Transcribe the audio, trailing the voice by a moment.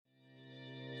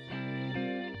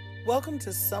Welcome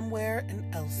to Somewhere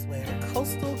and Elsewhere,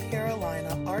 Coastal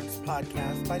Carolina Arts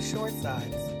Podcast by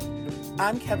Shoresides.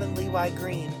 I'm Kevin Levi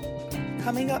Green.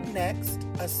 Coming up next,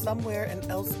 a Somewhere and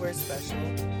Elsewhere special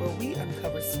where we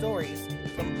uncover stories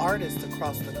from artists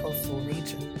across the coastal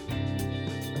region.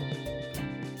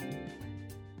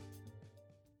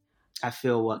 I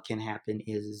feel what can happen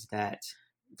is that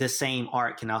the same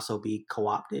art can also be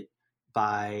co-opted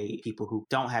by people who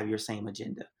don't have your same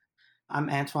agenda. I'm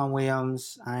Antoine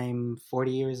Williams. I'm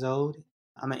 40 years old.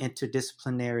 I'm an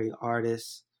interdisciplinary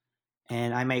artist,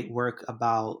 and I make work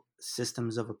about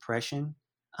systems of oppression.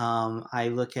 I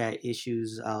look at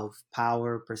issues of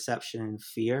power, perception, and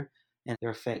fear, and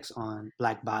their effects on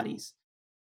Black bodies.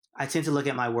 I tend to look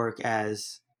at my work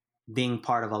as being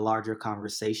part of a larger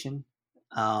conversation,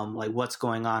 like what's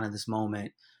going on in this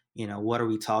moment. You know, what are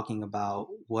we talking about?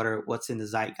 What's in the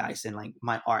zeitgeist? And like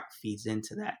my art feeds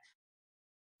into that.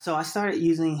 So I started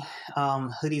using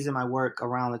hoodies in my work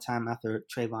around the time after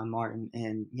Trayvon Martin.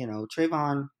 And, you know,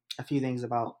 Trayvon, a few things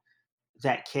about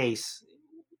that case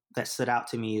that stood out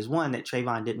to me is one, that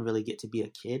Trayvon didn't really get to be a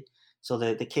kid. So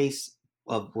the case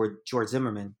of where George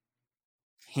Zimmerman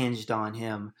hinged on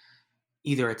him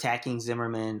either attacking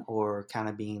Zimmerman or kind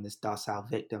of being this docile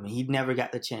victim. And he never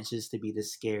got the chances to be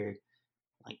this scared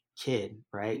like kid,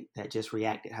 right? That just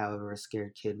reacted however a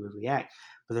scared kid would react.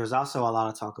 But there's also a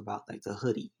lot of talk about like the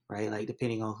hoodie, right? Like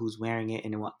depending on who's wearing it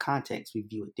and in what context, we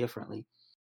view it differently.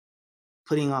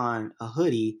 Putting on a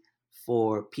hoodie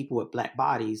for people with Black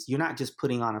bodies, you're not just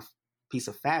putting on a piece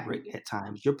of fabric at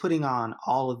times. You're putting on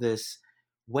all of this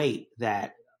weight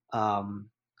that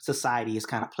society has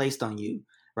kind of placed on you,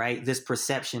 right? This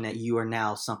perception that you are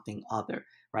now something other,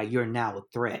 right? You're now a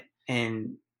threat.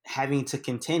 And having to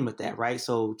contend with that, right?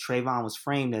 So Trayvon was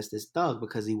framed as this thug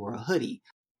because he wore a hoodie.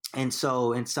 And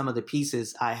so in some of the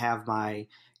pieces, I have my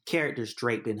characters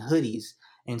draped in hoodies.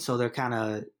 And so they're kind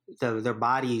of, their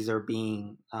bodies are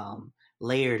being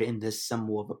layered in this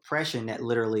symbol of oppression that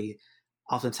literally,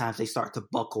 oftentimes they start to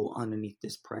buckle underneath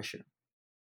this pressure.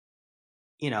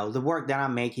 You know, the work that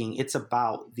I'm making, it's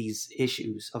about these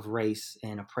issues of race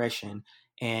and oppression.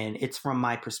 And it's from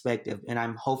my perspective. And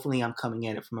hopefully I'm coming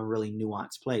at it from a really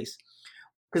nuanced place.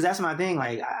 Because that's my thing.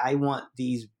 Like, I want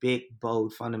these big,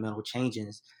 bold, fundamental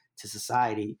changes to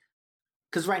society.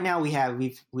 Because right now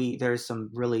there's some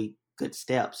really good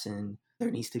steps, and there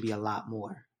needs to be a lot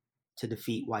more to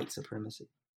defeat white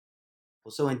supremacy.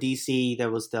 So in DC,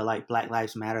 there was the like Black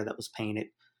Lives Matter that was painted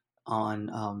on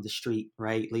the street,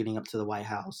 right, leading up to the White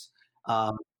House.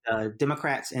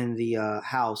 Democrats in the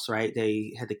House, right,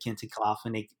 they had the Kente cloth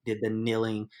and they did the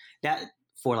kneeling that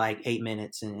for like 8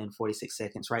 minutes and 46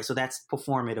 seconds, right? So that's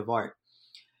performative art.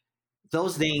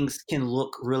 Those things can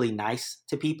look really nice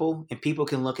to people, and people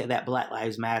can look at that Black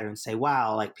Lives Matter and say,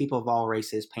 wow, like people of all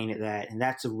races painted that. And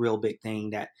that's a real big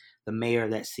thing that the mayor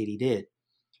of that city did.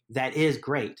 That is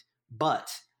great. But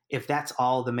if that's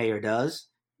all the mayor does,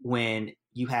 when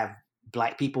you have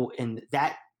Black people in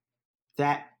that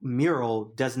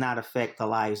mural does not affect the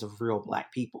lives of real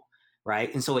Black people,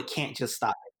 right? And so it can't just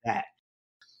stop at that.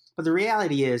 But the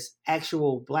reality is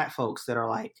actual Black folks that are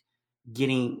like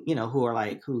getting, you know, who are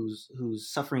like, who's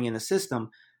suffering in the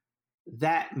system,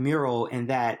 that mural and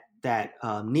that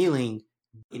kneeling,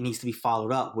 it needs to be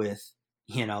followed up with,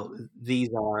 you know, these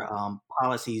are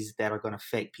policies that are going to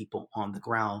affect people on the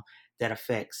ground, that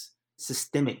affects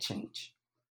systemic change.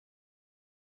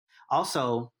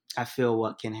 Also, I feel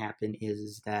what can happen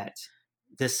is that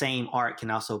the same art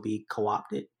can also be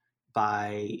co-opted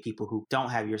by people who don't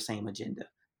have your same agenda,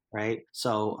 right?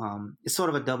 So it's sort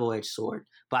of a double-edged sword.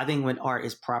 But I think when art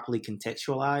is properly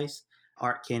contextualized,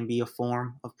 art can be a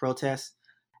form of protest,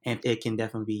 and it can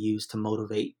definitely be used to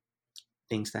motivate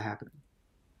things to happen.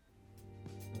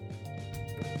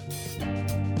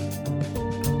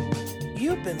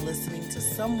 You've been listening to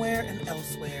Somewhere and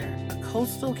Elsewhere, a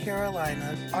Coastal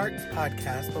Carolina arts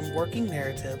podcast from Working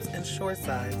Narratives and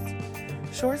Shoresides.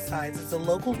 Shoresides is a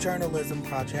local journalism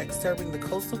project serving the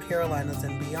Coastal Carolinas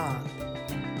and beyond.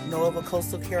 Know of a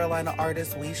Coastal Carolina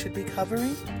artist we should be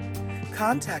covering?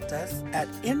 Contact us at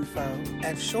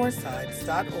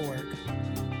info@shoresides.org.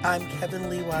 I'm Kevin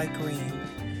Levi Green.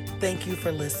 Thank you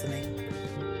for listening.